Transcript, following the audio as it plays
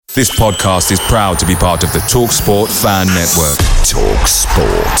This podcast is proud to be part of the TalkSport Fan Network.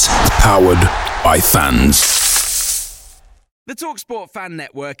 TalkSport. Powered by fans. The TalkSport Fan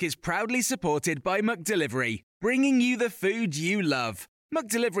Network is proudly supported by McDelivery, bringing you the food you love.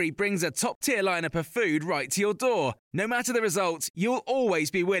 McDelivery brings a top-tier lineup of food right to your door. No matter the result, you'll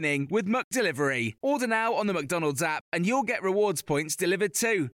always be winning with McDelivery. Order now on the McDonald's app and you'll get rewards points delivered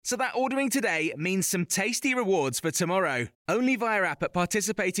too. So that ordering today means some tasty rewards for tomorrow. Only via app at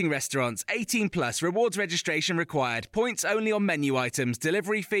participating restaurants. 18 plus. Rewards registration required. Points only on menu items.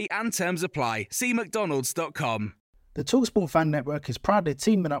 Delivery fee and terms apply. See mcdonalds.com. The TalkSport Fan Network is proudly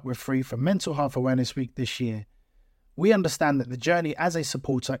teaming up with Free for Mental Health Awareness Week this year. We understand that the journey as a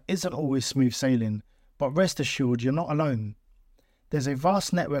supporter isn't always smooth sailing, but rest assured you're not alone. There's a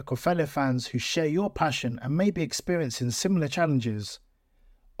vast network of fellow fans who share your passion and may be experiencing similar challenges.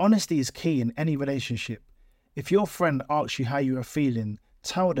 Honesty is key in any relationship. If your friend asks you how you are feeling,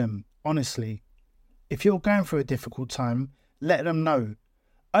 tell them honestly. If you're going through a difficult time, let them know.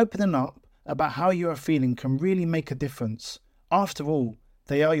 Opening up about how you are feeling can really make a difference. After all,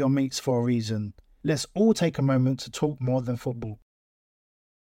 they are your mates for a reason. Let's all take a moment to talk more than football.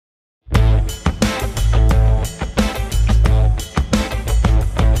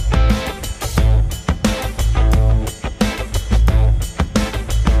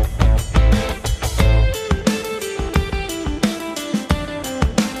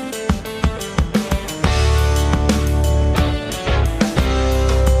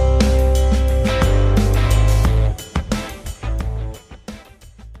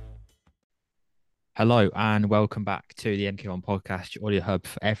 Hello and welcome back to the MK1 podcast, your audio hub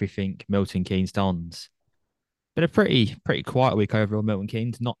for everything Milton Keynes Dons. Been a pretty quiet week overall, Milton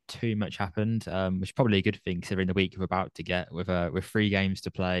Keynes. Not too much happened, which is probably a good thing considering the week we're about to get with 3 games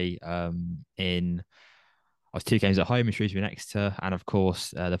to play. In 2 games at home in Shrewsbury and Exeter, and of course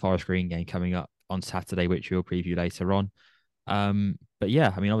the Forest Green game coming up on Saturday, which we'll preview later on. But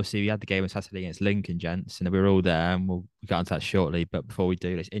yeah, I mean, obviously we had the game on Saturday against Lincoln, gents, and we were all there, and we'll get onto that shortly. But before we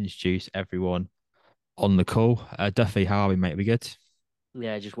do, let's introduce everyone on the call. Duffy, how are we, mate? Are we good?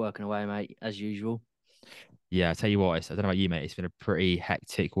 Yeah, just working away, mate, as usual. Yeah, I tell you what, I don't know about you, mate. It's been a pretty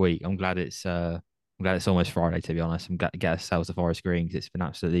hectic week. I'm glad it's almost Friday, to be honest. I'm glad to get ourselves to Forest Green because it's been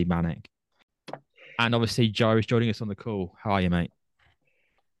absolutely manic. And obviously, Joe is joining us on the call. How are you, mate?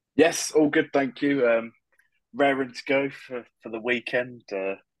 Yes, all good, thank you. Raring to go for the weekend.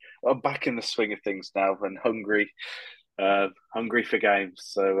 I'm back in the swing of things now and hungry for games.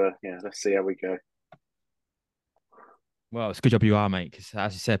 So, yeah, let's see how we go. Well, it's a good job you are, mate, because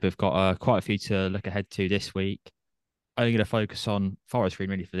as you said, we've got quite a few to look ahead to this week. Only going to focus on Forest Green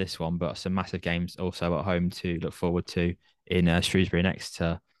really for this one, but some massive games also at home to look forward to in Shrewsbury and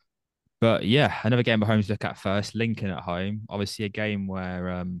Exeter. But yeah, another game at home to look at first. Lincoln at home, obviously a game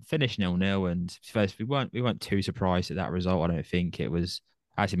where finished 0-0, and first we weren't too surprised at that result. I don't think it was,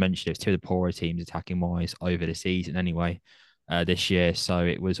 as you mentioned, it was 2 of the poorer teams attacking wise over the season anyway this year. So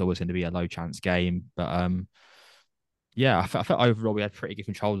it was always going to be a low chance game, but yeah, I felt overall we had pretty good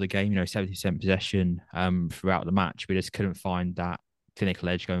control of the game. 70% possession throughout the match. We just couldn't find that clinical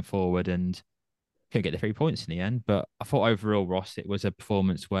edge going forward and couldn't get the 3 points in the end. But I thought overall, Ross, it was a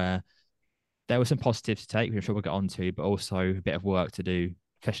performance where there were some positives to take, which I'm sure we'll get on to, but also a bit of work to do,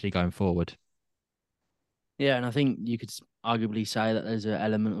 especially going forward. Yeah, and I think you could arguably say that there's an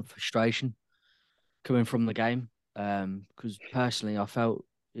element of frustration coming from the game because personally I felt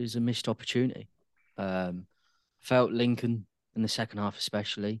it was a missed opportunity. Felt Lincoln in the second half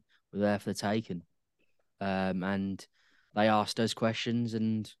especially were there for the taking. And they asked us questions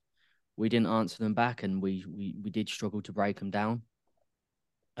and we didn't answer them back, and we did struggle to break them down.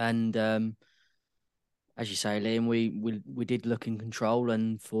 And as you say, Liam, we did look in control,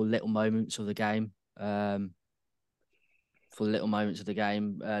 and for little moments of the game,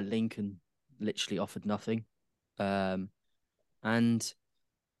 Lincoln literally offered nothing. And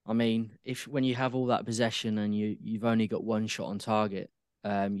I mean, when you have all that possession and you've only got one shot on target,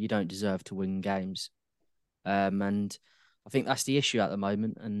 you don't deserve to win games. And I think that's the issue at the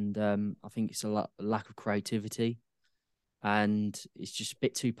moment. And I think it's a lack of creativity, and it's just a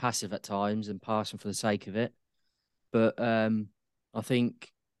bit too passive at times and passing for the sake of it. But I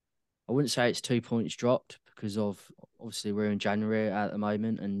think I wouldn't say it's 2 points dropped because of obviously we're in January at the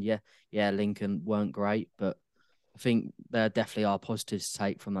moment, and yeah, Lincoln weren't great, but I think there definitely are positives to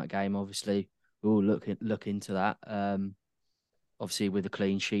take from that game. Obviously, we'll look into that. Obviously, with a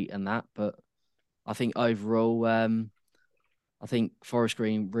clean sheet and that, but I think overall, I think Forest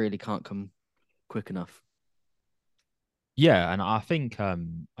Green really can't come quick enough. Yeah, and I think I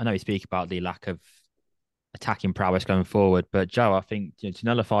know you speak about the lack of attacking prowess going forward. But Joe, I think to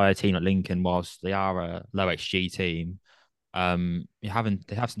nullify a team like Lincoln, whilst they are a low XG team, they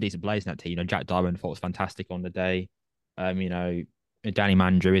have some decent players in that team. Jack Darwin thought was fantastic on the day. Danny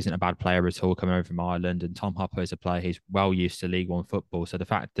Mandrew isn't a bad player at all coming over from Ireland, and Tom Hopper is a player who's well used to League One football. So the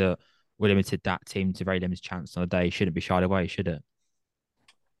fact that we limited that team to very limited chance on the day shouldn't be shied away, should it?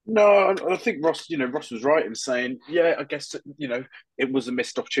 No, I think Ross was right in saying, yeah, I guess it was a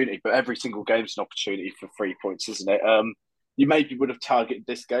missed opportunity, but every single game's an opportunity for 3 points, isn't it? You maybe would have targeted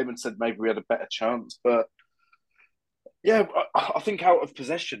this game and said maybe we had a better chance, but yeah, I think out of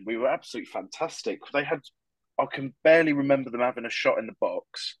possession we were absolutely fantastic. I can barely remember them having a shot in the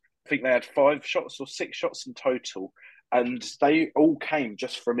box. I think they had 5 shots or 6 shots in total, and they all came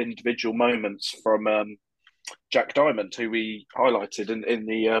just from individual moments from Jack Diamond, who we highlighted in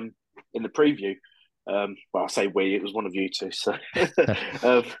the preview. Well, I say we; it was one of you two. So,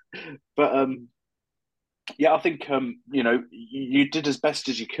 um, but yeah, I think you did as best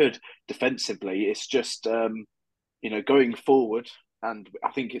as you could defensively. It's just going forward, and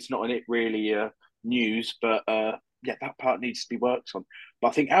I think it's not really news, but yeah, that part needs to be worked on. But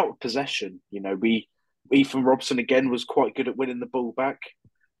I think out of possession, Ethan Robson again was quite good at winning the ball back.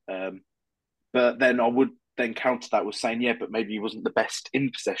 But then I would then counter that with saying, yeah, but maybe he wasn't the best in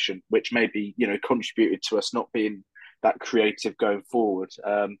possession, which maybe contributed to us not being that creative going forward.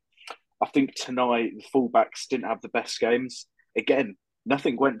 I think tonight the fullbacks didn't have the best games. Again,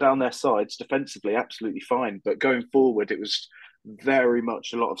 nothing went down their sides defensively, absolutely fine. But going forward, it was very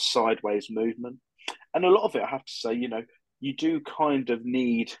much a lot of sideways movement. And a lot of it, I have to say, you do kind of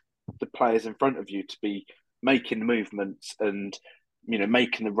need the players in front of you to be making the movements and,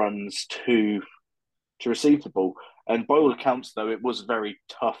 making the runs to receive the ball. And by all accounts, though, it was a very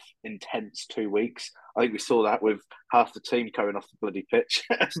tough, intense 2 weeks. I think we saw that with half the team going off the bloody pitch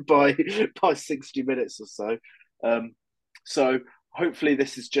by 60 minutes or so. So hopefully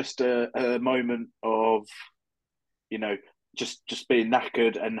this is just a moment of, just being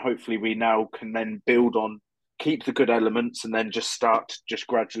knackered, and hopefully we now can then build on, keep the good elements, and then just start to just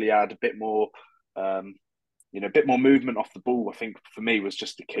gradually add a bit more, a bit more movement off the ball. I think for me was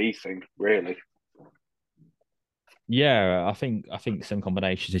just the key thing, really. Yeah, I think some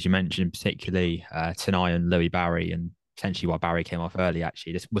combinations, as you mentioned, particularly Tanai and Louis Barry, and potentially why Barry came off early.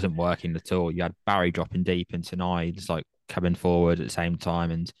 Actually, this wasn't working at all. You had Barry dropping deep and Tanai just like coming forward at the same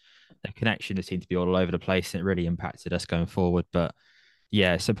time, and the connection just seemed to be all over the place, and it really impacted us going forward. But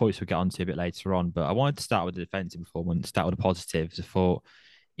yeah, some points we'll get onto a bit later on. But I wanted to start with the defensive performance, start with the positives. I thought,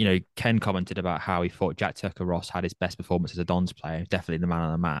 Ken commented about how he thought Jack Tucker Ross had his best performance as a Dons player, definitely the man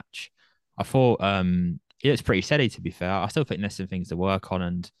of the match. I thought he looks pretty steady, to be fair. I still think there's some things to work on,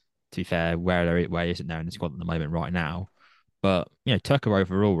 and to be fair, where he isn't there in the squad at the moment right now. But Tucker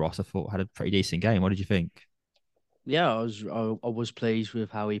overall, Ross, I thought had a pretty decent game. What did you think? Yeah, I was pleased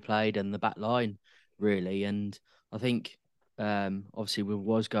with how he played and the back line, really. And I think obviously we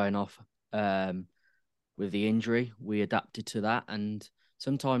was going off with the injury. We adapted to that, and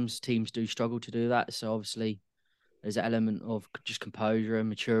sometimes teams do struggle to do that. So obviously there's an element of just composure and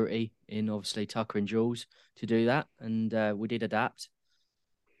maturity in obviously Tucker and Jules to do that, and we did adapt.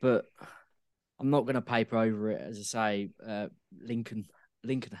 But I'm not going to paper over it. As I say, Lincoln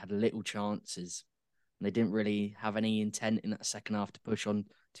had little chances, and they didn't really have any intent in that second half to push on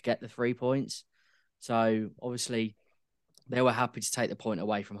to get the 3 points. So obviously they were happy to take the point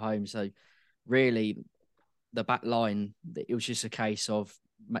away from home. So really, the back line, it was just a case of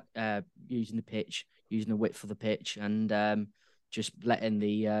using the pitch, using the width of the pitch, and just letting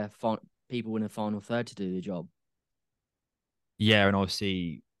the people in the final third to do the job. Yeah, and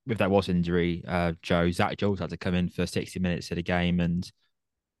obviously if that was injury, Zach Jules had to come in for 60 minutes of the game, and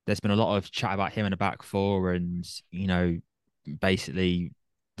there's been a lot of chat about him in the back four, and basically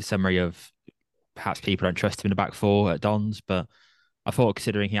the summary of perhaps people don't trust him in the back four at Dons. But I thought,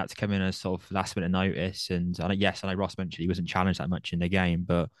 considering he had to come in as sort of last minute notice, and I know Ross mentioned he wasn't challenged that much in the game,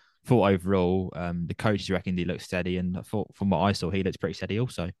 but I thought overall the coaches reckoned he looked steady, and I thought from what I saw he looked pretty steady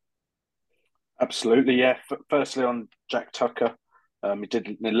also. Absolutely, yeah. Firstly, on Jack Tucker, he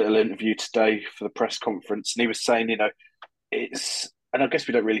did a little interview today for the press conference, and he was saying, it's, and I guess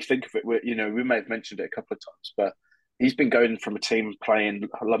we don't really think of it. We may have mentioned it a couple of times, but he's been going from a team playing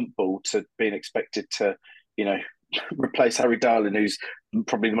lump ball to being expected to, replace Harry Darlin, who's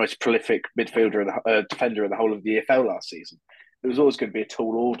probably the most prolific midfielder and defender in the whole of the EFL last season. It was always going to be a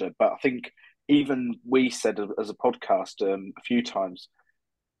tall order, but I think even we said as a podcast a few times,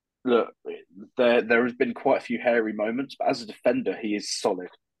 look, there has been quite a few hairy moments, but as a defender, he is solid.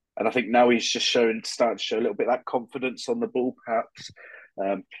 And I think now he's just starting to show a little bit of that confidence on the ball, perhaps.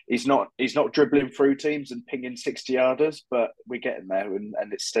 He's not dribbling through teams and pinging 60-yarders, but we're getting there, and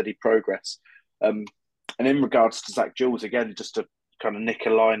it's steady progress. And in regards to Zak Jules, again, just to kind of nick a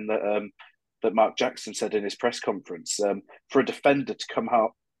line that Mark Jackson said in his press conference, for a defender to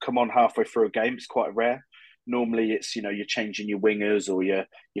come on halfway through a game, it's quite rare. Normally, it's you're changing your wingers or your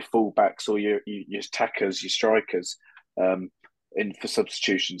fullbacks or your attackers, your strikers, in for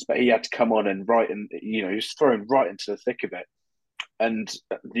substitutions. But he had to come on and he was thrown right into the thick of it. And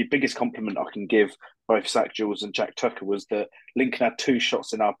the biggest compliment I can give both Zak Jules and Jack Tucker was that Lincoln had 2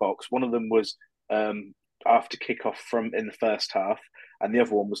 shots in our box. One of them was after kickoff in the first half, and the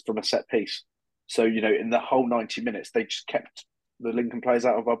other one was from a set piece. So, in the whole 90 minutes, they just kept the Lincoln players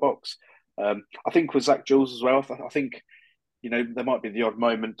out of our box. I think with Zak Jules as well, I think, there might be the odd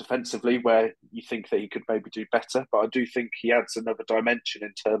moment defensively where you think that he could maybe do better, but I do think he adds another dimension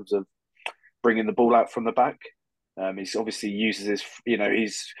in terms of bringing the ball out from the back. He's obviously uses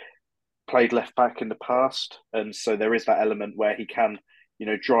he's played left back in the past, and so there is that element where he can,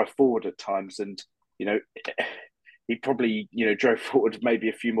 drive forward at times, and he probably drove forward maybe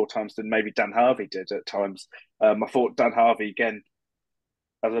a few more times than maybe Dan Harvey did at times. I thought Dan Harvey, again,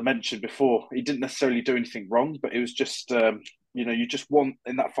 as I mentioned before, he didn't necessarily do anything wrong, but it was just you just want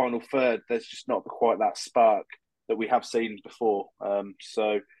in that final third, there's just not quite that spark that we have seen before.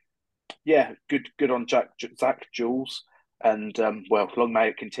 So yeah, good on Zak Jules, and long may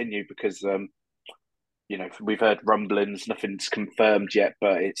it continue, because we've heard rumblings, nothing's confirmed yet,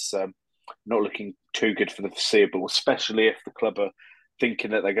 but it's not looking too good for the foreseeable, especially if the club are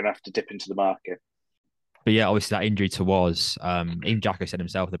thinking that they're going to have to dip into the market. But yeah, obviously that injury to Woz, even Jacko said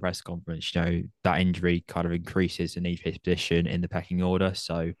himself at the press conference, that injury kind of increases the need for his position in the pecking order.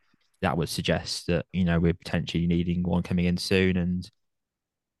 So that would suggest that, we're potentially needing one coming in soon. And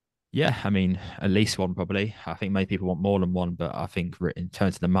yeah, I mean, at least one probably. I think many people want more than one, but I think in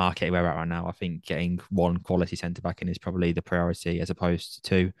terms of the market where we're at right now, I think getting one quality centre back in is probably the priority as opposed to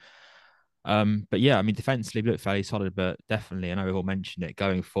 2. But yeah, I mean, defensively, we look fairly solid, but definitely, I know we've all mentioned it,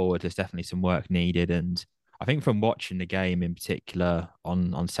 going forward, there's definitely some work needed. And I think from watching the game in particular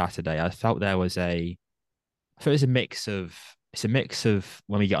on Saturday, I felt there was a mix of,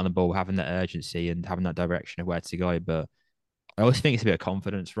 when we get on the ball, having that urgency and having that direction of where to go. But I also think it's a bit of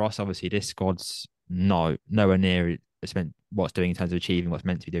confidence. Ross, obviously, this squad's nowhere near what's doing in terms of achieving what's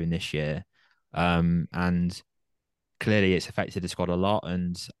meant to be doing this year. And clearly it's affected the squad a lot.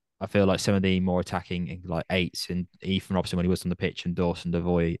 And I feel like some of the more attacking, like eights and Ethan Robson when he was on the pitch and Dawson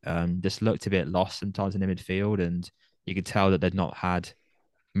Devoy, just looked a bit lost sometimes in the midfield, and you could tell that they'd not had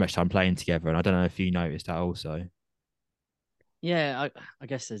much time playing together. And I don't know if you noticed that also. Yeah, I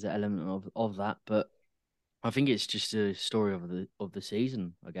guess there's an element of that, but I think it's just a story of the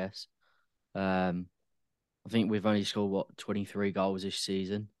season, I guess. I think we've only scored 23 goals this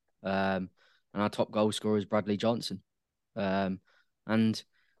season, and our top goal scorer is Bradley Johnson. And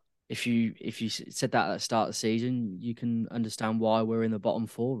if you said that at the start of the season, you can understand why we're in the bottom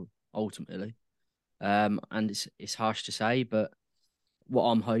 4 ultimately. And it's harsh to say, but what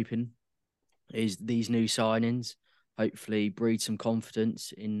I'm hoping is these new signings hopefully breed some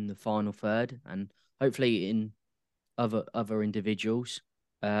confidence in the final third, and hopefully in other individuals.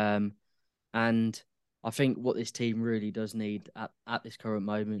 And I think what this team really does need at this current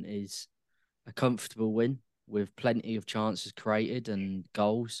moment is a comfortable win with plenty of chances created and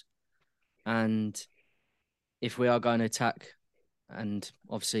goals. And if we are going to attack and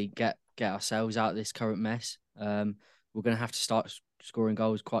obviously get ourselves out of this current mess, we're going to have to start scoring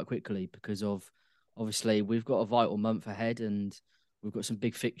goals quite quickly, because of obviously we've got a vital month ahead and we've got some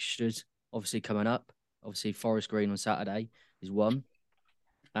big fixtures obviously coming up. Obviously Forest Green on Saturday is one,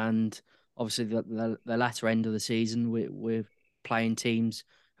 and obviously the latter end of the season we're playing teams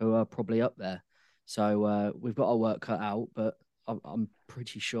who are probably up there. So we've got our work cut out, but I'm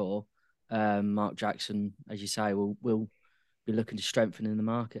pretty sure Mark Jackson, as you say, will be looking to strengthen in the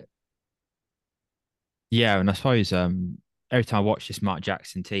market. Yeah, and I suppose every time I watch this Mark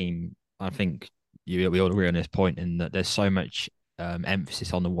Jackson team, I think we all agree on this point, in that there's so much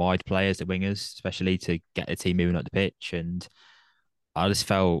emphasis on the wide players, the wingers, especially to get the team moving up the pitch. And I just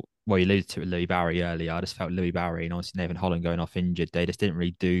felt, well, you alluded to Louis Barry earlier. I just felt Louis Barry and obviously Nathan Holland going off injured. They just didn't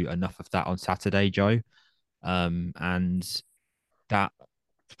really do enough of that on Saturday, Joe. And that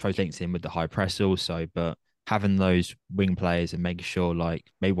probably links in with the high press also, but having those wing players and making sure, like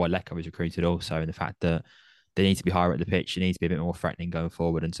maybe why Lecco was recruited also, and the fact that they need to be higher at the pitch, they need to be a bit more threatening going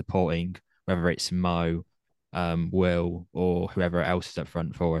forward and supporting, whether it's Mo, Will, or whoever else is up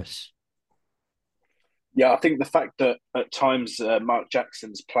front for us. Yeah, I think the fact that at times Mark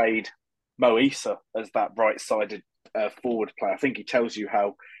Jackson's played Mo Issa as that right-sided forward play. I think he tells you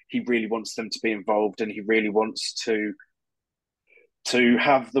how he really wants them to be involved, and he really wants to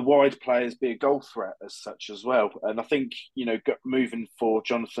have the wide players be a goal threat as such as well. And I think, moving for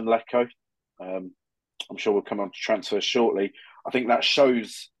Jonathan Lecco, I'm sure we'll come on to transfers shortly. I think that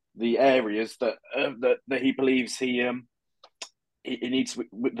shows the areas that he believes he needs,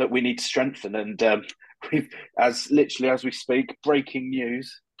 that we need to strengthen. And as we speak, breaking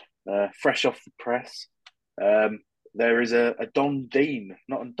news, fresh off the press, there is a Don Dean,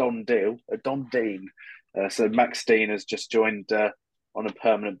 not a Don Deal, a Don Dean. So Max Dean has just joined on a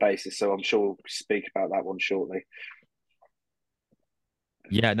permanent basis. So I'm sure we'll speak about that one shortly.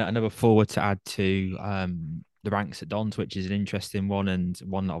 Yeah, another forward to add to the ranks at Dons, which is an interesting one, and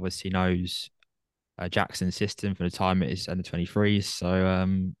one that obviously knows Jackson's system from the time it is under 23s. So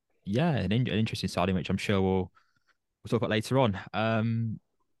yeah, an interesting signing, which I'm sure we'll talk about later on.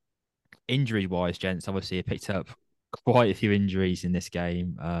 Injury wise, gents, obviously I picked up quite a few injuries in this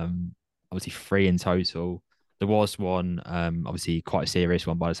game. Obviously 3 in total. There was one, obviously quite a serious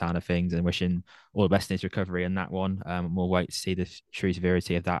one by the sound of things, and wishing all the best in his recovery in that one. We'll wait to see the true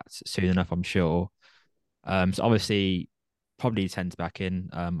severity of that soon enough, I'm sure. So obviously, probably tends back in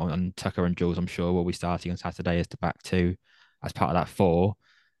on Tucker and Jules, I'm sure, will be starting on Saturday as the back 2 as part of that 4.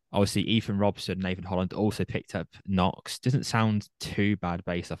 Obviously, Ethan Robson, Nathan Holland also picked up knocks. Doesn't sound too bad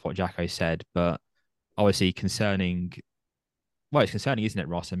based off what Jacko said, but obviously concerning. Well, it's concerning, isn't it,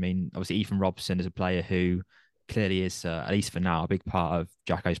 Ross? I mean, obviously, Ethan Robson is a player who clearly is, at least for now, a big part of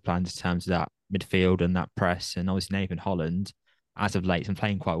Jacko's plans in terms of that midfield and that press. And obviously, Nathan Holland, as of late, has been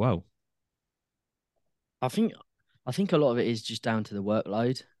playing quite well. I think a lot of it is just down to the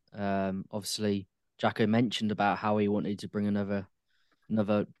workload. Obviously, Jacko mentioned about how he wanted to bring another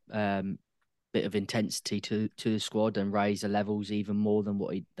bit of intensity to the squad and raise the levels even more than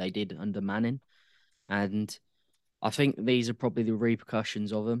what they did under Manning. And I think these are probably the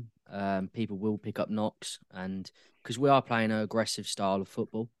repercussions of them. People will pick up knocks, and because we are playing an aggressive style of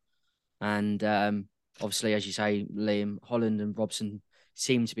football, and obviously, as you say, Liam, Holland and Robson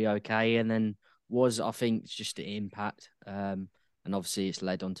seem to be okay, and then I think it's just the impact, and obviously it's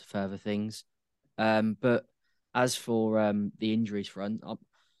led on to further things. But as for the injuries front,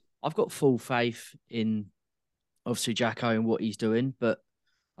 I've got full faith in obviously Jacko and what he's doing, but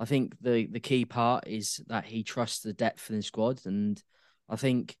I think the key part is that he trusts the depth in the squad, and I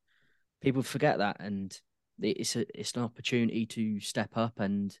think people forget that, and it's an opportunity to step up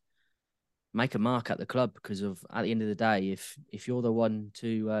and make a mark at the club, because at the end of the day, if you're the one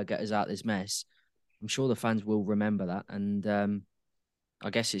to get us out of this mess, I'm sure the fans will remember that, and I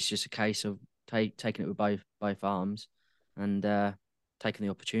guess it's just a case of taking it with both arms and taking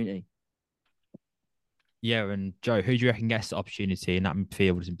the opportunity. Yeah, and Joe, who do you reckon gets the opportunity in that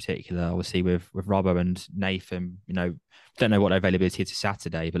midfield in particular? Obviously, with Robbo and Nathan, don't know what their availability is to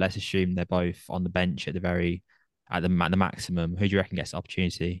Saturday, but let's assume they're both on the bench at the maximum. Who do you reckon gets the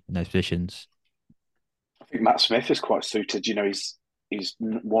opportunity in those positions? I think Matt Smith is quite suited. He's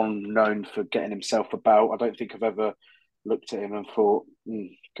one known for getting himself about. I don't think I've ever looked at him and thought,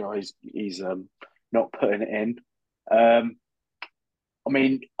 guys, he's not putting it in. I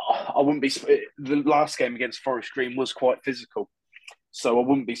mean, I wouldn't be. The last game against Forest Green was quite physical, so I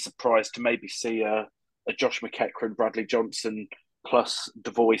wouldn't be surprised to maybe see a Josh McEachran, Bradley Johnson plus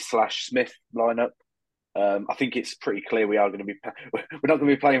Devoy/Smith lineup. I think it's pretty clear we're not going to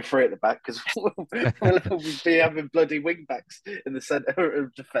be playing 3 at the back, because we'll be having bloody wing backs in the centre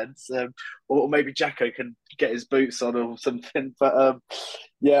of defence, or maybe Jacko can get his boots on or something. But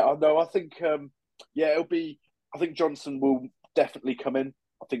I think it'll be. I think Johnson will definitely come in.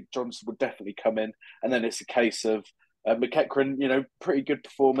 And then it's a case of McEachran, pretty good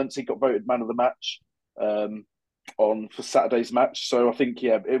performance. He got voted man of the match for Saturday's match. So I think,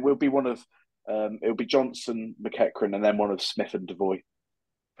 it will be one of, it'll be Johnson, McEachran, and then one of Smith and Devoy,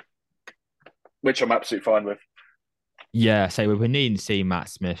 which I'm absolutely fine with. Yeah, so we're needing to see Matt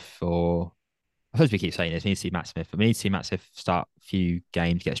Smith for. I suppose we keep saying this. We need to see Matt Smith. But we need to see Matt Smith start a few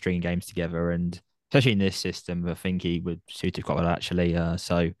games, get stringing games together, and especially in this system, I think he would suit it quite well, actually.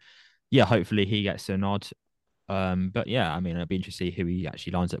 So, yeah, hopefully he gets a nod. But yeah, I mean, it'd be interesting to see who he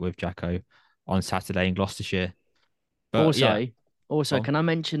actually lines up with Jacko on Saturday in Gloucestershire. But Can I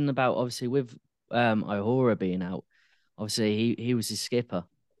mention about, obviously, with O'Hora being out, obviously he was his skipper.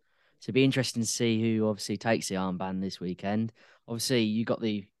 So it'd be interesting to see who obviously takes the armband this weekend. Obviously, you got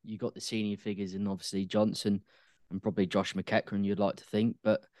the senior figures, and obviously Johnson and probably Josh McEachran, you'd like to think,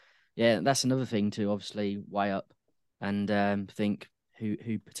 but yeah, that's another thing to obviously weigh up and think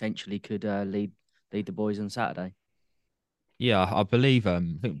who potentially could lead the boys on Saturday. Yeah, I believe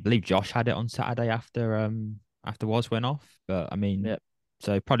Josh had it on Saturday after after Was went off. But I mean, Yep.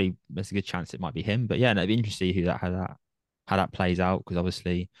 so probably there's a good chance it might be him. But yeah, no, it'd be interesting to see how that plays out because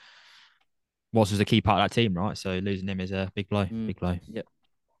obviously Was a key part of that team, right? So losing him is a big blow, Mm. big blow. Yep.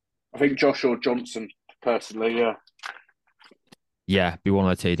 I think Joshua Johnson, personally, yeah. Yeah, be one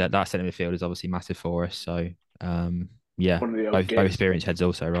of the two. That centre midfield is obviously massive for us. So yeah, One of the old both gears. experienced heads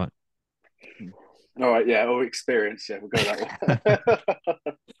also, right? All right, yeah, or experience, yeah, we'll go that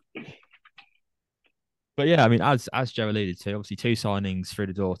way. But yeah, I mean, as Joe alluded to, obviously two signings through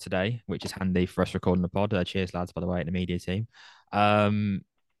the door today, which is handy for us recording the pod. Cheers, lads, by the way, in the media team.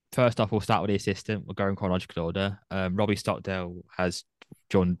 First off, we'll start with the assistant. We'll go in chronological order. Robbie Stockdale has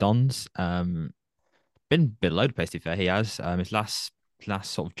joined Dons. Been a bit low to place, to be fair. He has. His last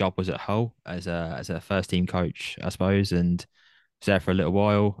sort of job was at Hull as a first team coach, I suppose, and was there for a little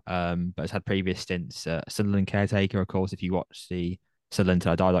while. But has had previous stints. Sunderland caretaker, of course. If you watch the Sunderland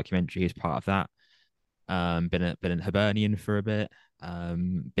Till I Die documentary, he's part of that. Been in Hibernian for a bit.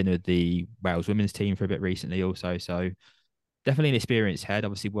 Been with the Wales women's team for a bit recently, also. So definitely an experienced head.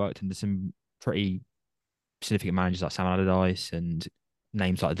 Obviously worked under some pretty significant managers like Sam Allardyce and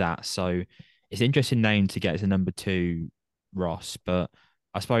names like that. So it's an interesting name to get as a number two, Ross. But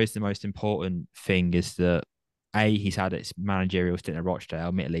I suppose the most important thing is that he's had its managerial stint at Rochdale.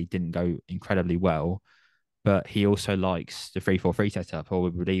 Admittedly, didn't go incredibly well, but he also likes the 3-4-3 setup, or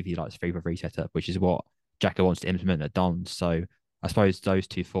we believe he likes the 3-4-3 setup, which is what Jacko wants to implement at Dons. So I suppose those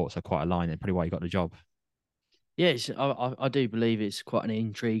two thoughts are quite aligned and probably why he got the job. Yes, I do believe it's quite an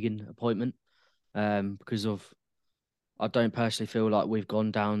intriguing appointment. Because of I don't personally feel like we've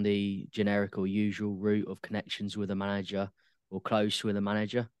gone down the generic or usual route of connections with a manager or close with a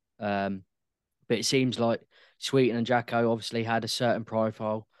manager. But it seems like Sweeten and Jacko obviously had a certain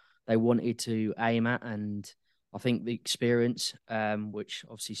profile they wanted to aim at, and I think the experience, which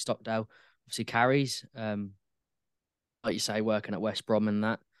obviously Stockdale obviously carries, like you say, working at West Brom and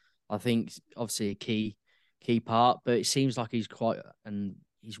that, I think obviously a key part. But it seems like he's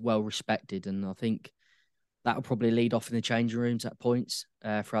well respected, and I think that will probably lead off in the changing rooms at points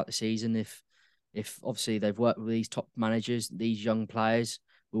throughout the season. If obviously they've worked with these top managers, these young players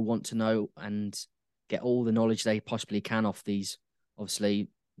will want to know and get all the knowledge they possibly can off these, obviously,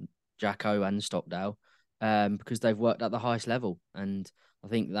 Jacko and Stockdale, because they've worked at the highest level. And I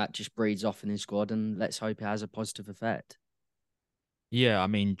think that just breeds off in his squad, and let's hope it has a positive effect. Yeah, I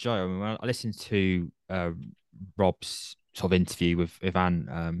mean, Joe, I mean, when I listened to Rob's sort of interview with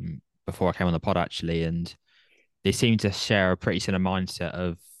Ivan before I came on the pod actually, and they seem to share a pretty similar mindset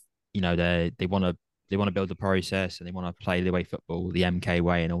of, they want to build the process and they want to play the way football, the MK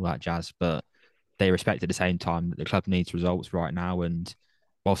way, and all that jazz. But they respect at the same time that the club needs results right now, and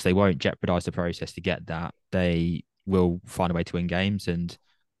whilst they won't jeopardize the process to get that, they will find a way to win games. And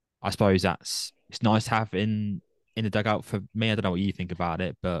I suppose it's nice to have in the dugout for me. I don't know what you think about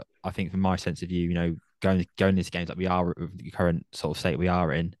it, but I think from my sense of view, going into games like we are with the current sort of state we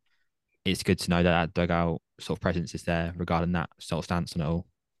are in, it's good to know that that dugout sort of presence is there regarding that sort of stance on it all.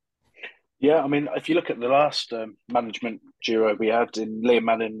 Yeah, I mean, if you look at the last management duo we had in Liam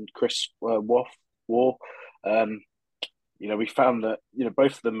Manning and Chris War, um, we found that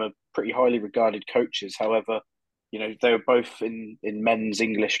both of them are pretty highly regarded coaches. However, they were both in men's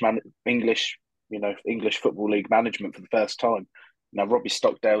English English Football League management for the first time. Now Robbie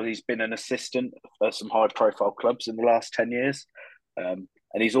Stockdale, he's been an assistant for some high profile clubs in the last 10 years, and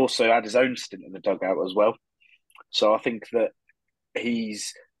he's also had his own stint in the dugout as well. So I think that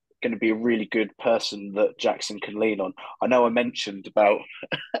he's going to be a really good person that Jackson can lean on. I know I mentioned about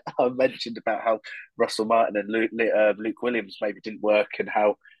how Russell Martin and Luke Williams maybe didn't work and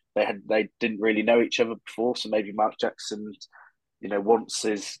how they didn't really know each other before. So maybe Mark Jackson, wants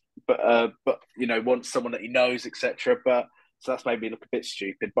wants someone that he knows, etc. But so that's made me look a bit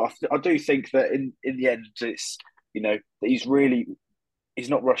stupid. But I do think that in the end, it's that he's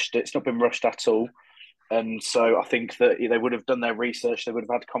not rushed. It's not been rushed at all. And so I think that they would have done their research, they would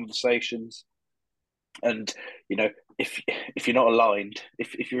have had conversations. And, if you're not aligned,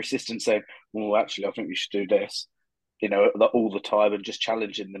 if your assistant's saying, well, actually, I think we should do this, all the time and just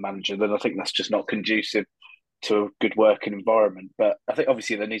challenging the manager, then I think that's just not conducive to a good working environment. But I think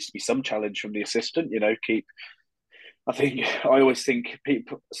obviously there needs to be some challenge from the assistant, I always think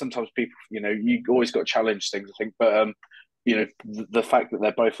sometimes people, you always got to challenge things, I think. But, the fact that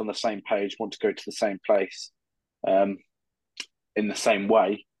they're both on the same page, want to go to the same place in the same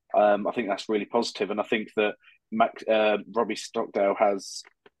way, I think that's really positive. And I think that Robbie Stockdale has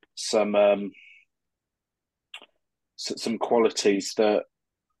some qualities that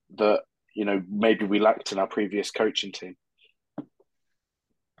maybe we lacked in our previous coaching team.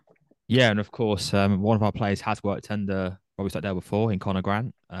 Yeah, and of course, one of our players has worked under Robbie Stockdale before in Connor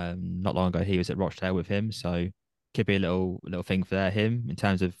Grant. Not long ago, he was at Rochdale with him, so could be a little thing for him in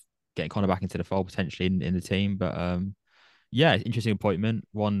terms of getting Connor back into the fold potentially in the team. But yeah, interesting appointment,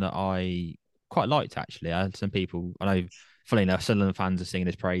 one that I quite liked actually. I had some people I know, funny enough, Sunderland fans are singing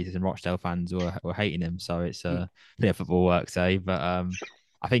his praises and Rochdale fans were hating him. So it's football works, eh? But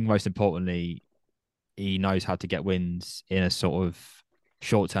I think most importantly, he knows how to get wins in a sort of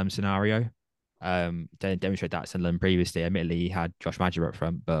short-term scenario. Demonstrate that Sunderland previously. Admittedly, he had Josh Maja up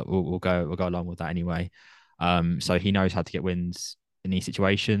front, but we'll go along with that anyway. So he knows how to get wins in these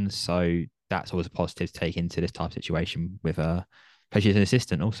situations. So that's always a positive to take into this type of situation with especially as an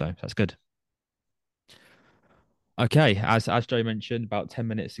assistant. Also, so that's good. Okay, as Joe mentioned about 10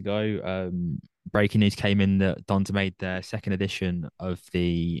 minutes ago, breaking news came in that Dons made their second edition of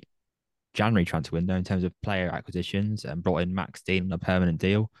the January transfer window in terms of player acquisitions and brought in Max Dean on a permanent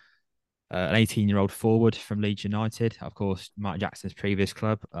deal. An 18-year-old forward from Leeds United, of course, Mark Jackson's previous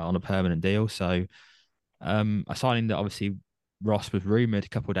club, on a permanent deal. So a signing that obviously Ross was rumoured a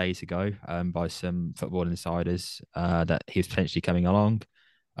couple of days ago by some football insiders that he was potentially coming along.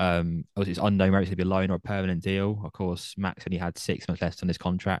 Obviously, it's unknown whether it's going to be a loan or a permanent deal. Of course, Max only had 6 months left on his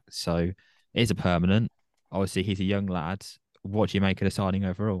contract, so it is a permanent. Obviously, he's a young lad. What do you make of the signing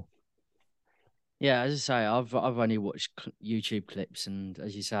overall? Yeah, as I say, I've only watched YouTube clips, and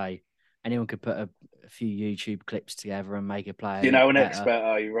as you say, anyone could put a few YouTube clips together and make a player You look know, an better. expert,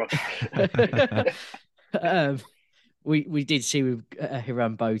 are you, Ross? We did see with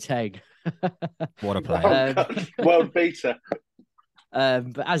Hiram Boateng. What a player! World beater.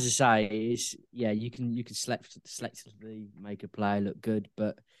 But as I say, it's you can selectively make a player look good,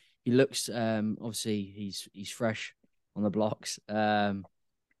 but he looks obviously he's fresh on the blocks.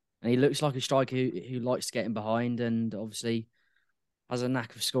 And he looks like a striker who likes to get in behind and obviously has a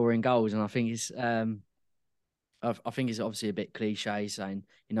knack of scoring goals. And I think it's obviously a bit cliche saying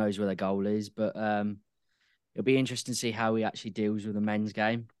he knows where the goal is, but it'll be interesting to see how he actually deals with the men's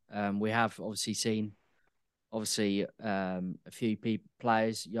game. We have obviously seen a few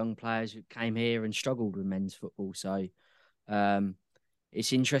players, young players who came here and struggled with men's football. So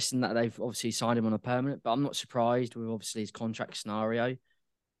it's interesting that they've obviously signed him on a permanent, but I'm not surprised with obviously his contract scenario.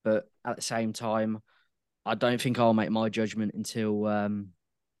 But at the same time, I don't think I'll make my judgment until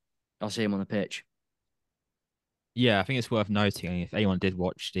I'll see him on the pitch. Yeah, I think it's worth noting if anyone did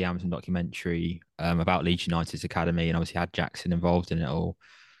watch the Amazon documentary about Leeds United's academy and obviously had Jackson involved in it all.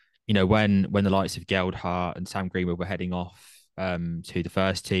 You know, when the likes of Geldhart and Sam Greenwood were heading off to the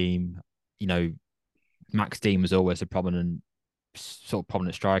first team, you know, Max Dean was always a prominent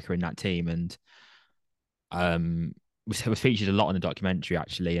striker in that team, and was featured a lot in the documentary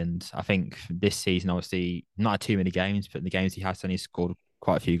actually. And I think this season, obviously, not had too many games, but in the games he has only scored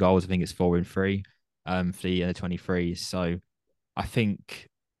quite a few goals. I think it's 4 in 3 for the under 23s. So I think,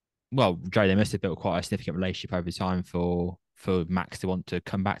 well, Joe, they must have built quite a significant relationship over time for Max to want to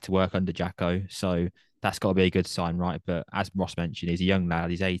come back to work under Jacko. So that's got to be a good sign, right? But as Ross mentioned, he's a young lad.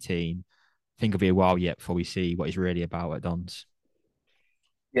 He's 18. I think it'll be a while yet before we see what he's really about at Dons.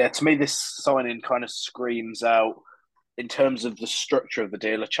 Yeah, to me, this signing kind of screams out in terms of the structure of the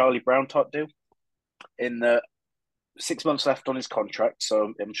deal, a Charlie Brown type deal. In the 6 months left on his contract,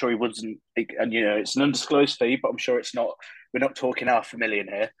 so I'm sure he wasn't. And it's an undisclosed fee, but I'm sure it's not. We're not talking $500,000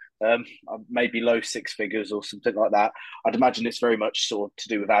 here. Maybe low six figures or something like that. I'd imagine it's very much sort of to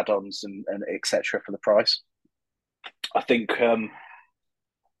do with add-ons and etc. for the price. I think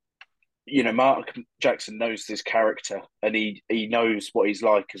Mark Jackson knows his character and he knows what he's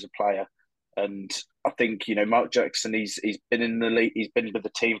like as a player. And I think Mark Jackson, he's been in the league, he's been with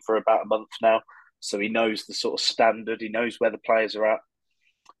the team for about a month now, so he knows the sort of standard, he knows where the players are at.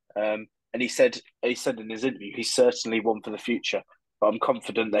 And he said in his interview, he's certainly one for the future, but I'm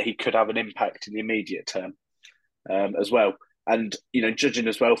confident that he could have an impact in the immediate term as well. And judging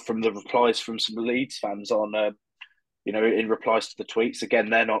as well from the replies from some Leeds fans on in replies to the tweets. Again,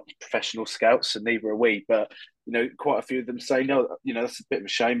 they're not professional scouts, and neither are we. But quite a few of them say, no, that's a bit of a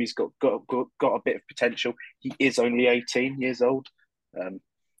shame. He's got a bit of potential. He is only 18 years old. I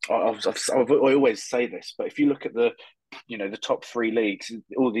always say this, but if you look at the top 3 leagues,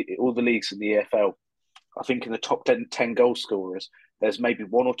 all the leagues in the EFL, I think in the top 10 goal scorers, there's maybe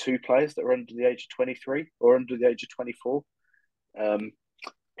 1 or 2 players that are under the age of 23 or under the age of 24.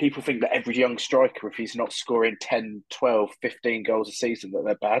 People think that every young striker, if he's not scoring 10, 12, 15 goals a season, that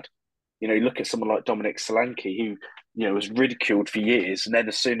they're bad. You look at someone like Dominic Solanke, who, was ridiculed for years. And then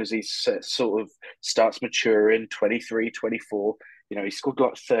as soon as he sort of starts maturing, 23, 24, he scored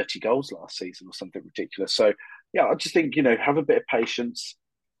like 30 goals last season or something ridiculous. So, yeah, I just think, have a bit of patience.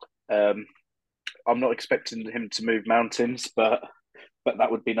 I'm not expecting him to move mountains, but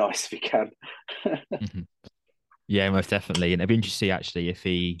that would be nice if he can. Mhm. Yeah, most definitely. And it'd be interesting to see actually if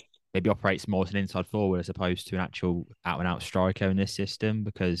he maybe operates more as an inside forward as opposed to an actual out and out striker in this system.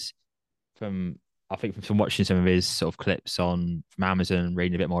 Because from I think from watching some of his sort of clips on from Amazon,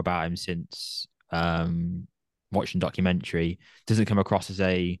 reading a bit more about him since watching documentary, doesn't come across as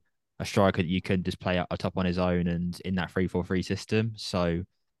a striker that you can just play a top on his own and in that 3-4-3 system. So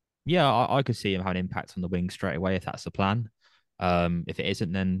yeah, I could see him having an impact on the wing straight away if that's the plan. If it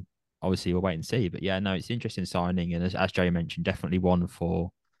isn't, then obviously we'll wait and see. But yeah, no, it's an interesting signing, and as Joe mentioned, definitely one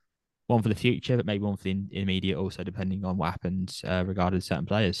for the future, but maybe one for the immediate also, depending on what happens regarding certain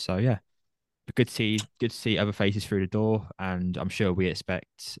players. So yeah, but good to see other faces through the door, and I'm sure we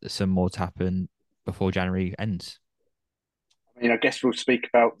expect some more to happen before January ends. I mean, I guess we'll speak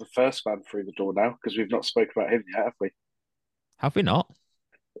about the first man through the door now because we've not spoke about him yet, have we? Have we not?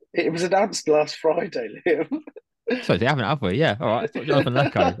 It was announced last Friday, Liam. So they haven't, have we? Yeah. All right. Let's put Jonathan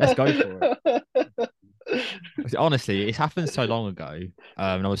Lecco. Let's go for it. Honestly, it's happened so long ago.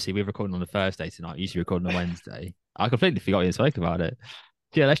 And obviously we're recording on a Thursday tonight. Usually recording on Wednesday. I completely forgot you spoke about it.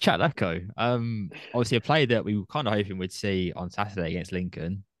 Yeah, let's chat Lecco. Obviously a player that we were kind of hoping we'd see on Saturday against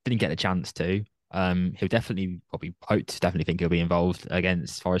Lincoln. Didn't get a chance to. He'll definitely probably hope to definitely think he'll be involved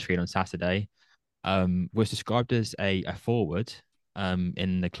against Forest Green on Saturday. Was described as a forward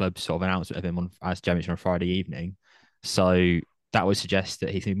in the club's sort of announcement of him on, as Joe mentioned, on Friday evening. So that would suggest that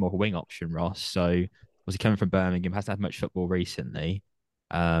he's going to be more of a wing option, Ross. So was he coming from Birmingham? Hasn't had much football recently.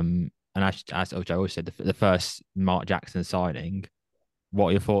 And as Joe always said, the first Mark Jackson signing. What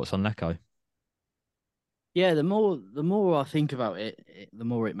are your thoughts on Lecco? Yeah, the more I think about it, the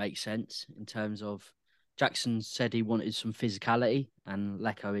more it makes sense in terms of Jackson said he wanted some physicality, and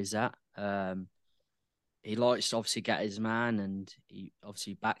Lecco is that. He likes to obviously get his man, and he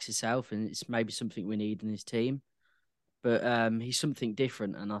obviously backs himself, and it's maybe something we need in his team. But he's something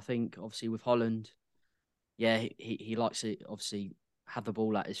different, and I think obviously with Holland, yeah, he likes to obviously have the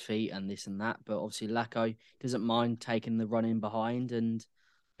ball at his feet and this and that. But obviously Lacko doesn't mind taking the run in behind, and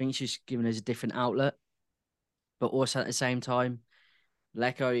I think it's just giving us a different outlet. But also at the same time,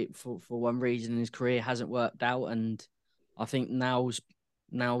 Lecco for one reason in his career hasn't worked out, and I think now's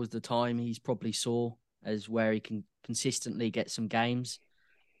the time he's probably saw as where he can consistently get some games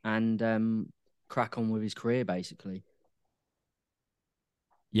and crack on with his career basically.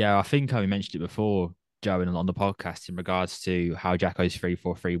 Yeah, I think I mentioned it before, Joe, and on the podcast in regards to how Jacko's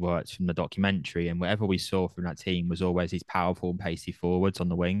 3-4-3 works from the documentary. And whatever we saw from that team was always these powerful and pacey forwards on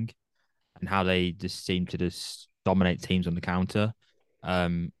the wing and how they just seem to just dominate teams on the counter.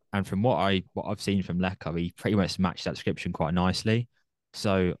 And from what I've seen from Lecco, he pretty much matched that description quite nicely.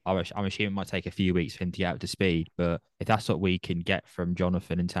 So I'm assuming it might take a few weeks for him to get up to speed, but if that's what we can get from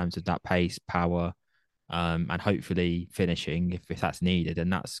Jonathan in terms of that pace, power, and hopefully finishing if that's needed,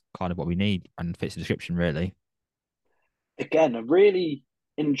 and that's kind of what we need and fits the description really. Again, a really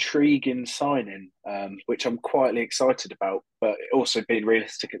intriguing signing, which I'm quietly excited about, but also being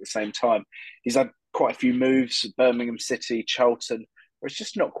realistic at the same time. He's had quite a few moves, Birmingham City, Charlton, where it's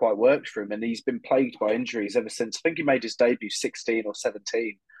just not quite worked for him, and he's been plagued by injuries ever since. I think he made his debut 16 or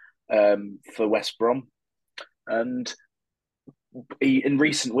 17 for West Brom, and in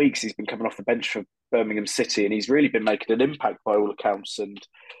recent weeks he's been coming off the bench for Birmingham City, and he's really been making an impact by all accounts. And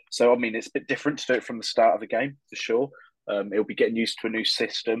so, I mean, it's a bit different to do it from the start of the game for sure. He'll be getting used to a new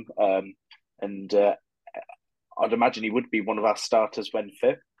system, and I'd imagine he would be one of our starters when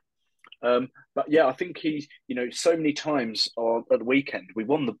fit. But yeah, I think he's, so many times at the weekend we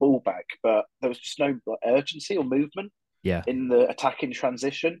won the ball back, but there was just no urgency or movement Yeah. in the attacking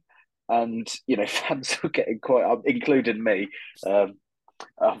transition. And, fans were getting quite, including me, I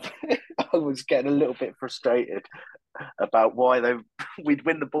was getting a little bit frustrated about why we'd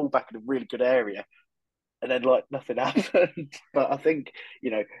win the ball back in a really good area and then like nothing happened. But I think,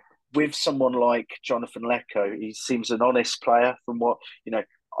 with someone like Jonathan Lecco, he seems an honest player from what,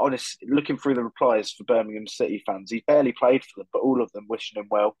 honest, looking through the replies for Birmingham City fans, he barely played for them, but all of them wishing him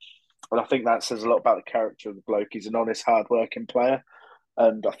well. And I think that says a lot about the character of the bloke. He's an honest, hard-working player.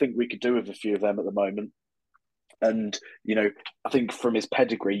 And I think we could do with a few of them at the moment. And, I think from his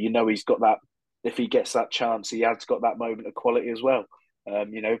pedigree, he's got that, if he gets that chance, he has got that moment of quality as well.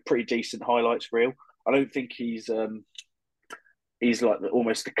 Pretty decent highlights reel. I don't think he's like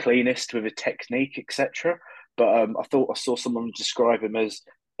almost the cleanest with a technique, etc. But I thought I saw someone describe him as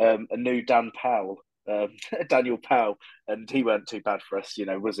a new Dan Powell, Daniel Powell, and he weren't too bad for us,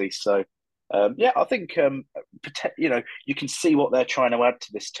 was he? So, I think, you can see what they're trying to add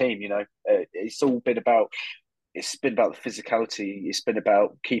to this team. It's all been about it's been about the physicality. It's been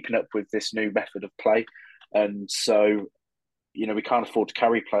about keeping up with this new method of play, and so we can't afford to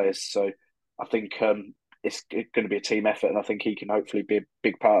carry players. So I think it's going to be a team effort, and I think he can hopefully be a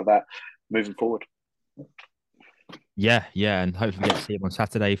big part of that moving forward. Yeah, and hopefully get to see him on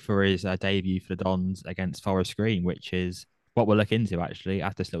Saturday for his debut for the Dons against Forest Green, which is what we'll look into actually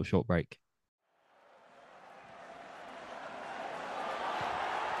after this little short break.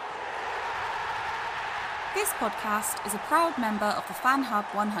 This podcast is a proud member of the FanHub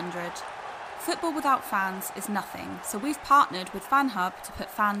 100. Football without fans is nothing, so we've partnered with FanHub to put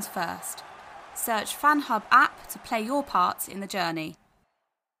fans first. Search FanHub app to play your part in the journey.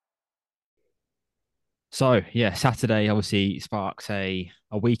 So, yeah, Saturday obviously sparks a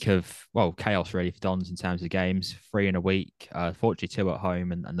week of, chaos really for Dons in terms of games. 3 in a week, fortunately 2 at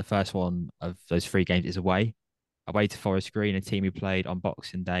home, and the first one of those 3 games is away to Forest Green, a team who played on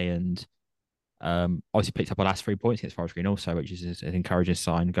Boxing Day and obviously picked up our last 3 points against Forest Green also, which is an encouraging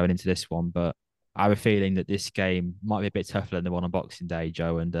sign going into this one. But I have a feeling that this game might be a bit tougher than the one on Boxing Day,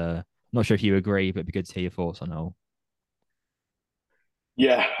 Joe, and not sure if you agree, but it'd be good to hear your thoughts on it all.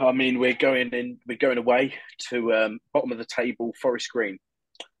 Yeah, I mean we're going away to bottom of the table Forest Green.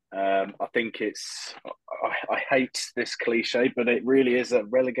 I think I hate this cliche, but it really is a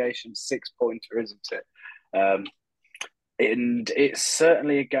relegation 6-pointer, isn't it? And it's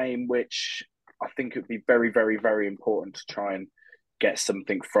certainly a game which I think it would be very, very, very important to try and get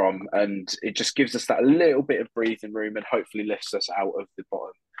something from, and it just gives us that little bit of breathing room and hopefully lifts us out of the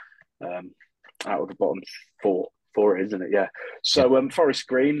bottom four, isn't it? Yeah. So Forest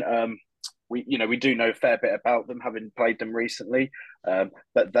Green, we do know a fair bit about them, having played them recently,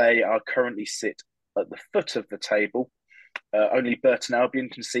 but they are currently sit at the foot of the table. Only Burton Albion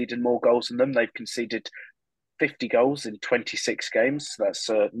conceded more goals than them. They've conceded 50 goals in 26 games. So that's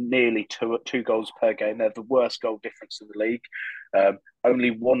nearly two goals per game. They're the worst goal difference in the league.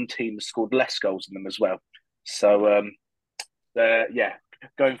 Only one team has scored less goals than them as well. So,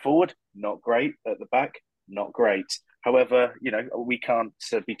 going forward, not great. At the back, not great. However, we can't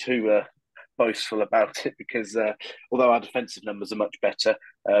be too boastful about it because although our defensive numbers are much better,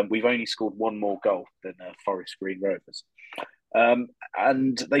 we've only scored 1 more goal than Forest Green Rovers.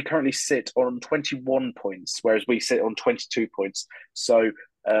 And they currently sit on 21 points, whereas we sit on 22 points. So,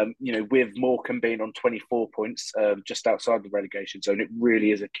 with Morecambe being on 24 points, just outside the relegation zone, it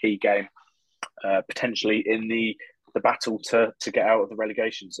really is a key game, potentially in the battle to get out of the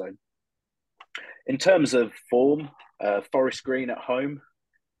relegation zone. In terms of form, Forest Green at home,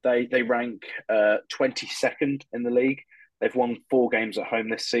 they rank 22nd in the league. They've won 4 games at home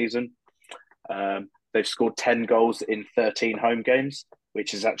this season. They've scored 10 goals in 13 home games,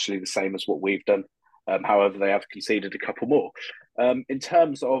 which is actually the same as what we've done. However, they have conceded a couple more. In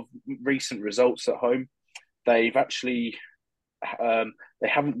terms of recent results at home, they've actually they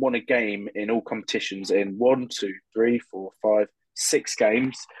haven't won a game in all competitions in 6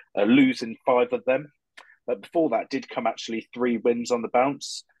 games, losing 5 of them. But before that did come actually 3 wins on the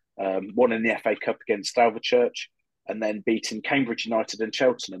bounce, one in the FA Cup against Stalvachurch, and then beating Cambridge United and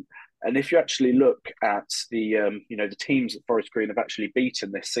Cheltenham. And if you actually look at the the teams that Forest Green have actually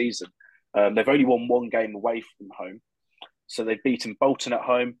beaten this season, they've only won 1 game away from home. So they've beaten Bolton at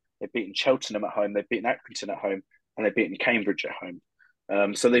home, they've beaten Cheltenham at home, they've beaten Accrington at home, and they've beaten Cambridge at home.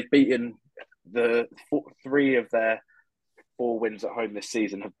 So they've beaten 3 of their 4 wins at home this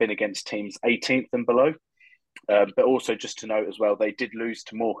season have been against teams 18th and below. But also just to note as well, they did lose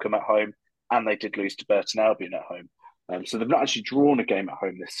to Morecambe at home and they did lose to Burton Albion at home. So they've not actually drawn a game at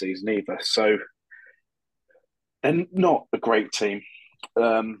home this season either. So they're not a great team.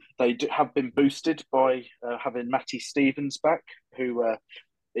 They have been boosted by having Matty Stevens back, who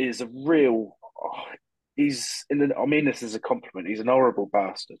is a real... I mean this as a compliment. He's an horrible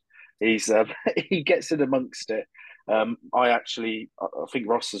bastard. He's he gets in amongst it. I think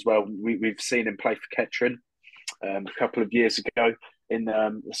Ross as well. We've seen him play for Kettering a couple of years ago in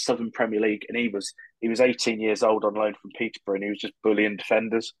the Southern Premier League, and he was 18 years old on loan from Peterborough, and he was just bullying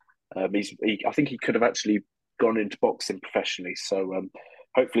defenders. I think he could have actually gone into boxing professionally. So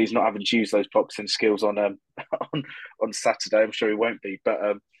hopefully he's not having to use those boxing skills on Saturday. I'm sure he won't be, but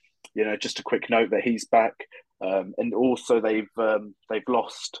just a quick note that he's back, and also they've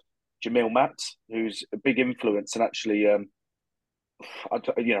lost Jamil Matt, who's a big influence, and actually, I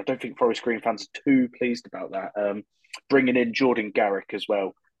don't think Forest Green fans are too pleased about that. Bringing in Jordan Garrick as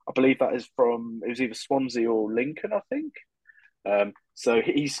well. I believe that is it was either Swansea or Lincoln, I think. So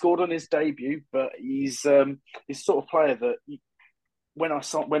he scored on his debut, but he's sort of player that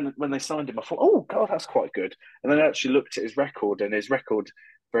when they signed him, I thought, oh God, that's quite good. And then I actually looked at his record, and his record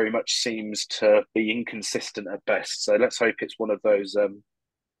very much seems to be inconsistent at best. So let's hope it's one of those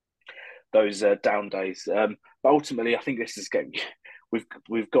down days. But ultimately, I think this is getting.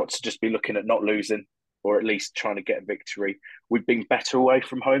 We've got to just be looking at not losing, or at least trying to get a victory. We've been better away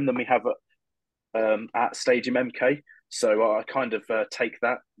from home than we have at Stadium MK. So I kind of take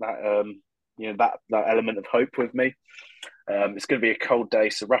that element of hope with me. It's going to be a cold day,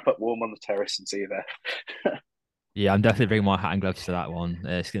 so wrap up warm on the terrace and see you there. Yeah, I'm definitely bringing my hat and gloves to that one.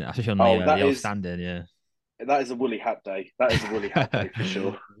 It's gonna, especially on the old standing. Yeah, that is a woolly hat day. That is a woolly hat day for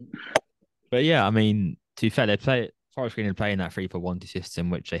sure. But yeah, I mean, to be fair, Forest Green are playing that 3-4-1 system,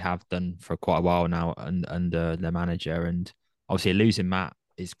 which they have done for quite a while now, under their manager. And obviously, losing Matt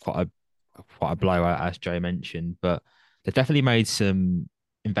is quite a blow, as Joe mentioned. But they've definitely made some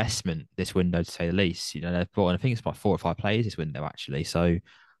investment this window, to say the least. You know, they've brought in, I think it's about 4 or 5 players this window actually. So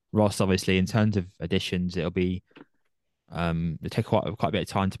Ross, obviously, in terms of additions, it'll be they take quite a bit of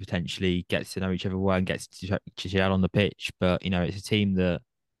time to potentially get to know each other well and get to gel on the pitch. But you know, it's a team that,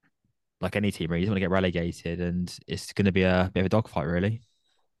 like any team, really, doesn't want to get relegated, and it's going to be a bit of a dogfight, really.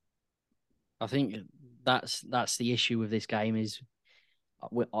 I think that's the issue with this game is,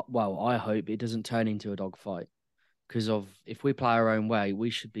 well, I hope it doesn't turn into a dogfight, because if we play our own way,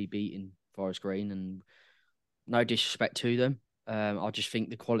 we should be beating Forest Green, and no disrespect to them. I just think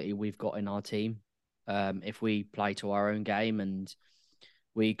the quality we've got in our team, if we play to our own game and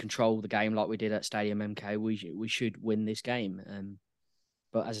we control the game like we did at Stadium MK, we should win this game.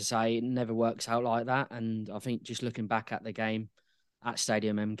 But as I say, it never works out like that. And I think just looking back at the game at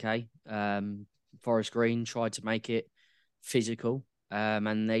Stadium MK, Forest Green tried to make it physical,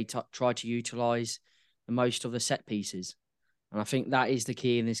 and they tried to utilise the most of the set pieces. And I think that is the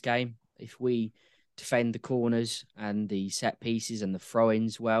key in this game. If we defend the corners and the set pieces and the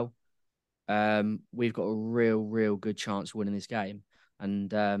throw-ins well, we've got a real good chance of winning this game.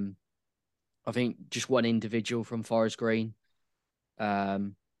 And I think just one individual from Forest Green,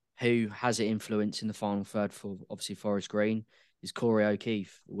 who has an influence in the final third for obviously Forest Green, is Corey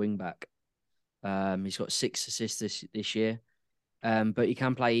O'Keefe, wing back. He's got 6 assists this year, but he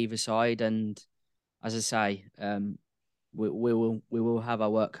can play either side. And as I say, we will have our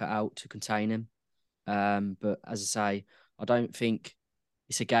work cut out to contain him. But as I say, I don't think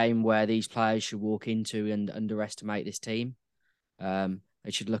it's a game where these players should walk into and underestimate this team.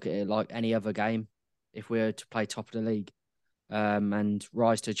 They should look at it like any other game if we were to play top of the league, and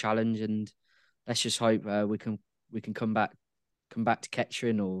rise to the challenge. And let's just hope we can come back to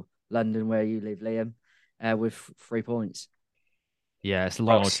Kettering or London, where you live, Liam, with 3 points. Yeah, it's a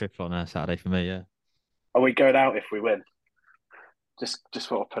long old trip on Saturday for me. Yeah. Are we going out if we win? Just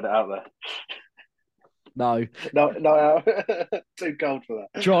want to put it out there. No, not out. Too cold for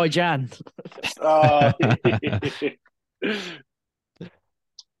that. Dry Jan. Oh.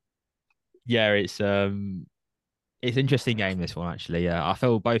 Yeah, it's an interesting game, this one, actually. Yeah, I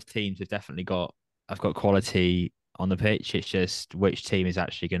feel both teams have definitely got quality on the pitch. It's just which team is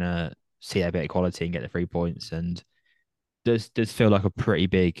actually going to see a bit of quality and get the 3 points. And does feel like a pretty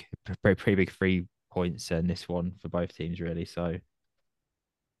big 3 points in this one for both teams, really. So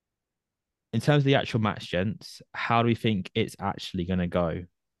in terms of the actual match, gents, how do we think it's actually going to go?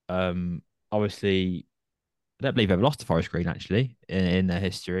 Obviously, I don't believe they've lost to Forest Green, actually, in their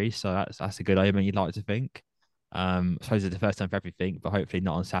history. So that's a good omen, you'd like to think. I suppose it's the first time for everything, but hopefully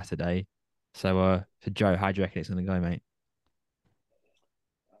not on Saturday. So, for Joe, how do you reckon it's going to go, mate?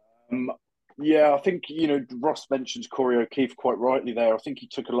 Yeah, I think, Ross mentions Corey O'Keefe quite rightly there. I think he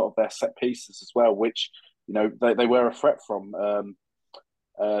took a lot of their set pieces as well, which, they were a threat from.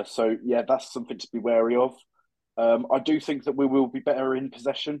 So, yeah, that's something to be wary of. I do think that we will be better in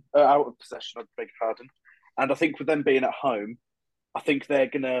possession, out of possession, I beg your pardon. And I think with them being at home, I think they're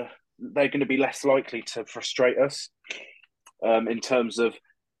gonna be less likely to frustrate us. In terms of,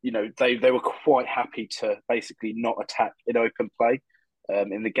 they were quite happy to basically not attack in open play,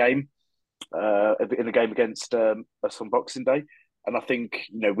 in the game against us on Boxing Day. And I think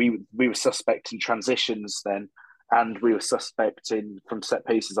we were suspect in transitions then, and we were suspect from set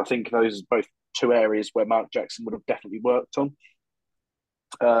pieces. I think those are both 2 areas where Mark Jackson would have definitely worked on.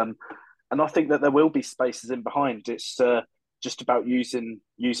 And I think that there will be spaces in behind. It's just about using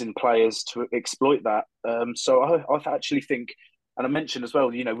players to exploit that. So I actually think, and I mentioned as well,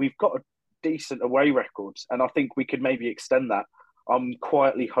 we've got a decent away record, and I think we could maybe extend that. I'm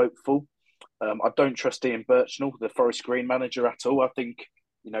quietly hopeful. I don't trust Ian Birchnell, the Forest Green manager, at all. I think,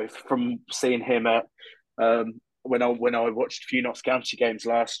 from seeing him at when I watched a few Notts County games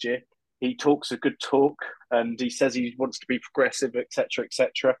last year, he talks a good talk, and he says he wants to be progressive, etc.,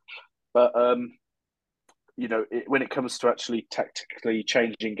 etc. But when it comes to actually tactically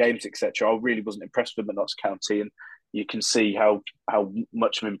changing games, etc., I really wasn't impressed with Notts County, and you can see how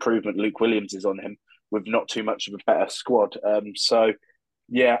much of improvement Luke Williams is on him with not too much of a better squad. I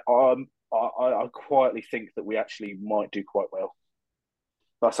quietly think that we actually might do quite well.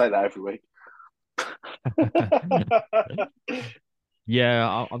 I say that every week.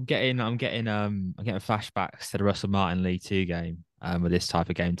 Yeah, I'm getting flashbacks to the Russell Martin League 2 game with this type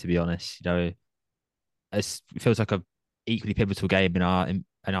of game, to be honest. It feels like a equally pivotal game in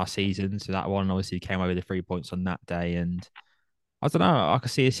our season. So that one obviously came away with the 3 points on that day, and I don't know, I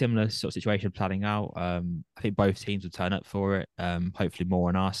could see a similar sort of situation planning out. I think both teams will turn up for it. Hopefully more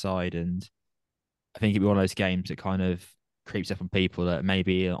on our side, and I think it'll be one of those games that kind of creeps up on people that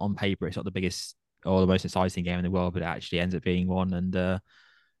maybe on paper it's not the biggest or the most exciting game in the world, but it actually ends up being one. And I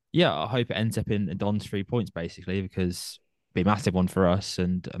hope it ends up in Don's 3 points, basically, because it'll be a massive one for us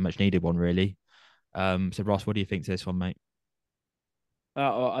and a much needed one, really. So Ross, what do you think to this one, mate?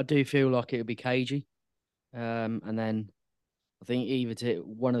 I do feel like it'll be cagey, and then I think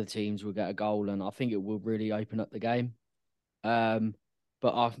one of the teams will get a goal, and I think it will really open up the game. But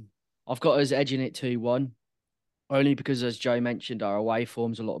I've got us edging it 2-1, only because, as Joe mentioned, our away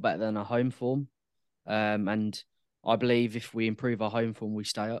form's a lot better than our home form. And I believe if we improve our home form, we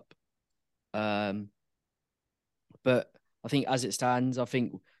stay up. But I think as it stands, I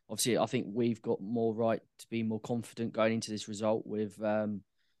think we've got more right to be more confident going into this result with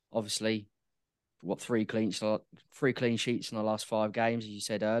obviously three clean sheets in the last 5 games, as you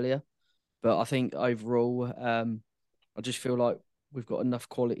said earlier. But I think overall, I just feel like we've got enough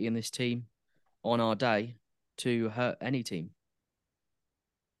quality in this team on our day to hurt any team.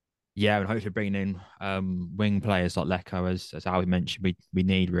 Yeah, and hopefully bringing in wing players like Leko, as Ali mentioned, we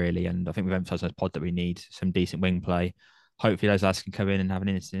need really, and I think we've emphasised on this pod that we need some decent wing play. Hopefully those lads can come in and have an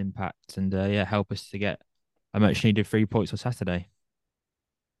instant impact and help us to get a much needed 3 points on Saturday.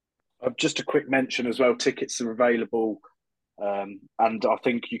 Just a quick mention as well, tickets are available, and I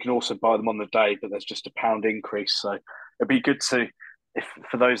think you can also buy them on the day, but there's just a £1 increase, so it'd be good for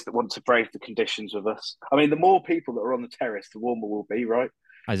those that want to brave the conditions with us. I mean, the more people that are on the terrace, the warmer we'll be, right?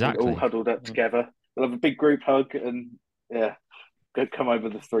 Exactly. All huddled up together. We'll have a big group hug and come over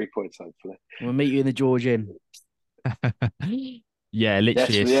the 3 points, hopefully. We'll meet you in the George Inn. Yeah,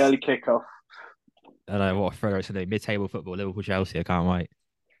 literally. Yes, the early kickoff. I know what a throw it's going to be. Mid-table football, Liverpool-Chelsea. I can't wait.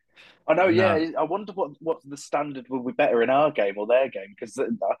 I know, yeah. I wonder what the standard will be better in our game or their game, because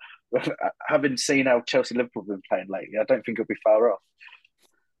having seen how Chelsea-Liverpool have been playing lately, I don't think it'll be far off.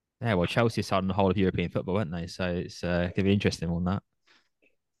 Yeah, well, Chelsea started the whole of European football, weren't they? So it's going to be interesting on that.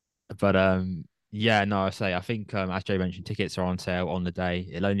 But I think as Joe mentioned, tickets are on sale on the day.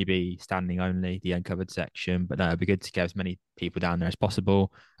 It'll only be standing only, the uncovered section. But no, it'd be good to get as many people down there as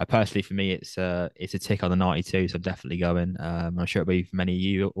possible. Personally, for me, it's a tick on the 92, so I'm definitely going. I'm sure it'll be for many of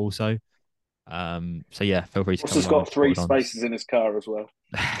you also. So yeah, feel free to come. He's got 3 spaces in his car as well.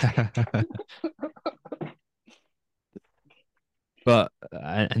 But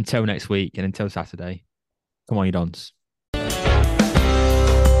until next week and until Saturday, come on, you Dons.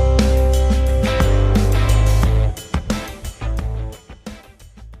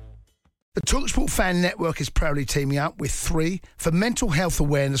 The TalkSport Fan Network is proudly teaming up with 3 for Mental Health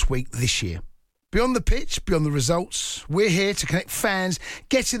Awareness Week this year. Beyond the pitch, beyond the results, we're here to connect fans,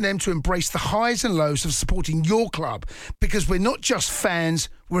 getting them to embrace the highs and lows of supporting your club, because we're not just fans,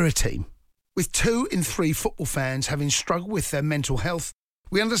 we're a team. With 2 in 3 football fans having struggled with their mental health,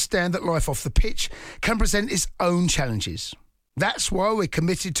 we understand that life off the pitch can present its own challenges. That's why we're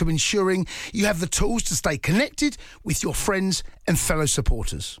committed to ensuring you have the tools to stay connected with your friends and fellow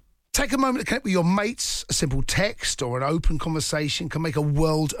supporters. Take a moment to connect with your mates. A simple text or an open conversation can make a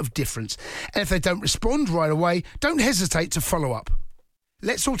world of difference. And if they don't respond right away, don't hesitate to follow up.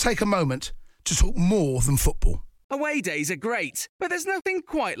 Let's all take a moment to talk more than football. Away days are great, but there's nothing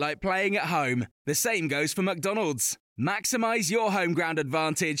quite like playing at home. The same goes for McDonald's. Maximise your home ground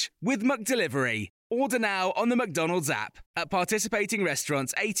advantage with McDelivery. Order now on the McDonald's app. At participating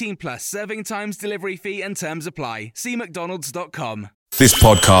restaurants, 18 plus serving times, delivery fee and terms apply. See mcdonalds.com. This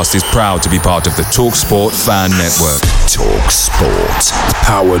podcast is proud to be part of the TalkSport Fan Network. TalkSport.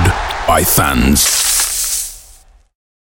 Powered by fans.